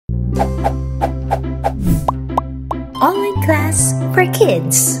online class for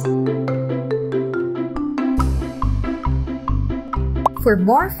kids. For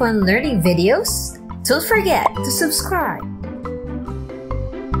more fun learning videos, don't forget to subscribe.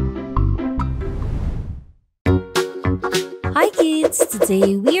 Hi kids!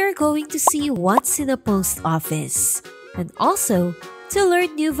 Today we are going to see what's in a post office and also to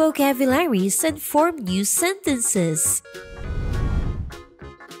learn new vocabularies and form new sentences.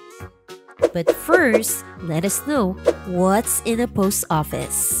 But first, let us know what's in a post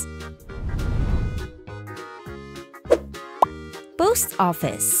office. Post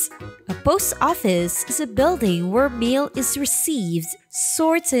office. A post office is a building where mail is received,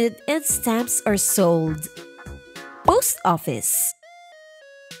 sorted, and stamps are sold. Post office.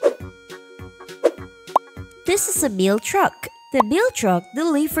 This is a mail truck. The mail truck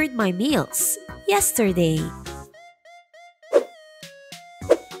delivered my mails yesterday.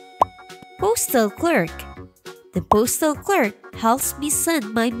 Postal clerk. The postal clerk helps me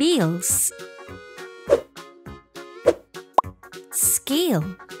send my mails. Scale.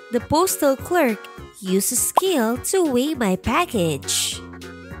 The postal clerk uses scale to weigh my package.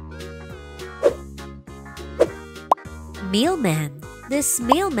 Mailman. This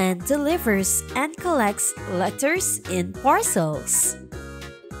mailman delivers and collects letters in parcels.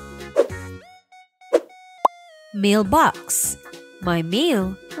 Mailbox. My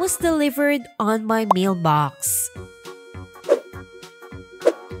mail was delivered on my mailbox.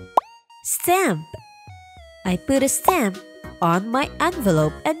 Stamp. I put a stamp on my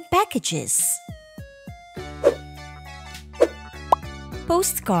envelope and packages.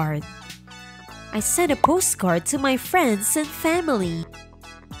 Postcard. I sent a postcard to my friends and family.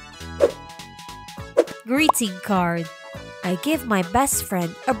 Greeting card. I give my best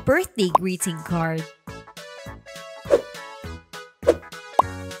friend a birthday greeting card.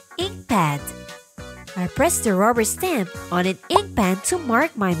 Ink pad. I press the rubber stamp on an ink pad to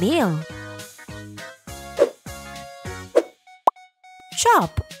mark my mail.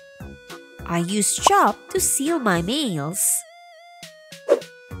 Chop. I use chop to seal my mails.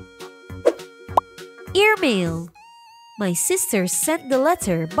 Airmail. My sister sent the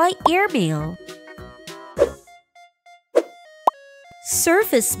letter by airmail.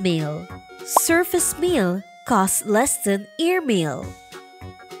 Surface mail. Surface mail costs less than airmail.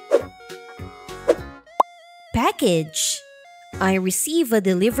 Package. I received a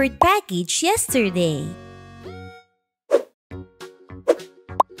delivered package yesterday.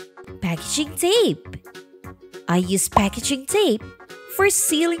 Packaging tape. I use packaging tape for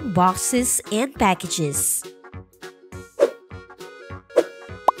sealing boxes and packages.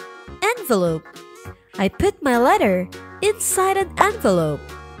 Envelope. I put my letter inside an envelope.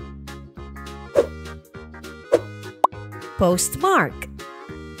 Postmark.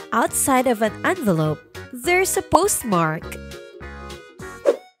 Outside of an envelope, there's a postmark.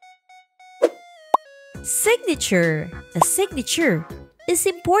 Signature. A signature is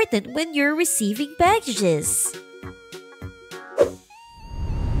important when you're receiving packages.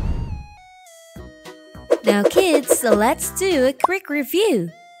 Now kids, let's do a quick review.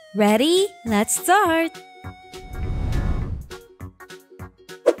 Ready? Let's start!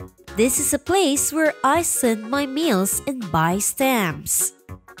 This is a place where I send my mails and buy stamps.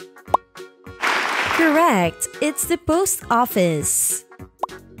 Correct! It's the post office.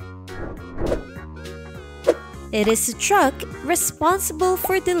 It is a truck responsible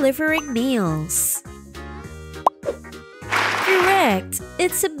for delivering mails. Correct!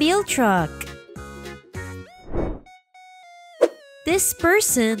 It's a mail truck. This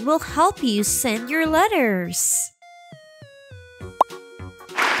person will help you send your letters.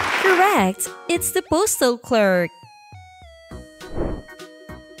 Correct! It's the postal clerk.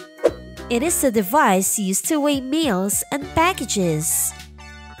 It is a device used to weigh mails and packages.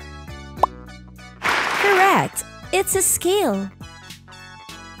 Correct! It's a scale.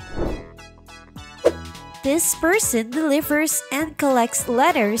 This person delivers and collects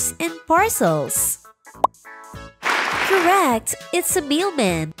letters and parcels. Correct! It's a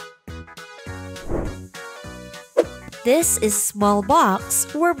mailman. This is a small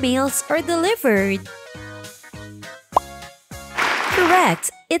box where mails are delivered.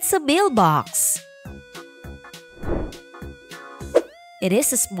 Correct! It's a mailbox. It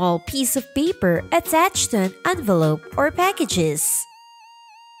is a small piece of paper attached to an envelope or packages.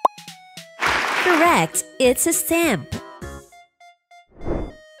 Correct! It's a stamp.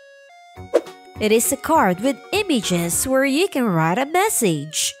 It is a card with images where you can write a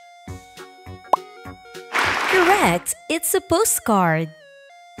message. Correct! It's a postcard.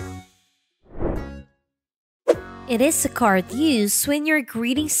 It is a card used when you're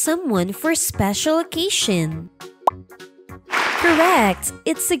greeting someone for a special occasion. Correct!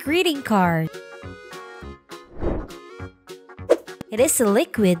 It's a greeting card. It is a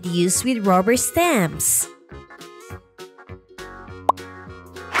liquid used with rubber stamps.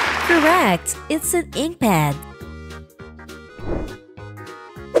 Correct! It's an ink pad.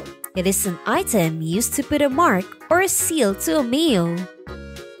 It is an item used to put a mark or a seal to a meal.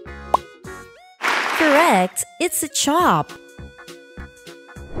 Correct! It's a chop.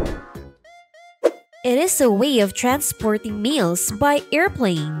 It is a way of transporting meals by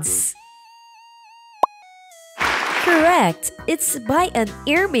airplanes. Correct! It's by an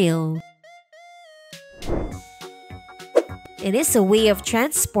airmail. It is a way of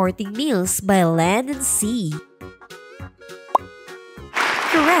transporting meals by land and sea.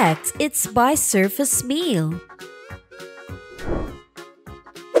 Correct! It's by surface mail.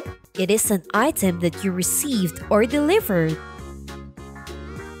 It is an item that you received or delivered.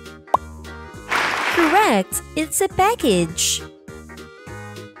 Correct! It's a package.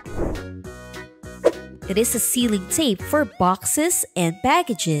 It is a sealing tape for boxes and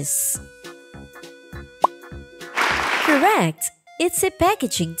packages. Correct! It's a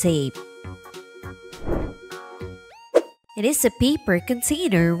packaging tape. It is a paper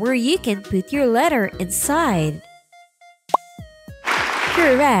container where you can put your letter inside.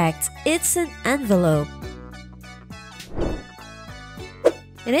 Correct! It's an envelope.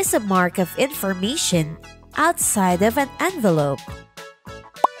 It is a mark of information outside of an envelope.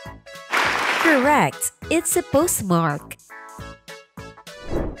 Correct! It's a postmark.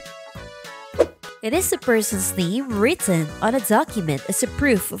 It is a person's name written on a document as a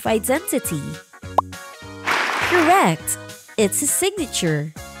proof of identity. Correct! It's a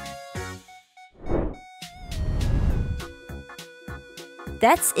signature.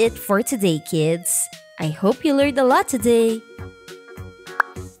 That's it for today, kids. I hope you learned a lot today.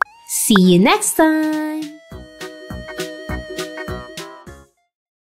 See you next time!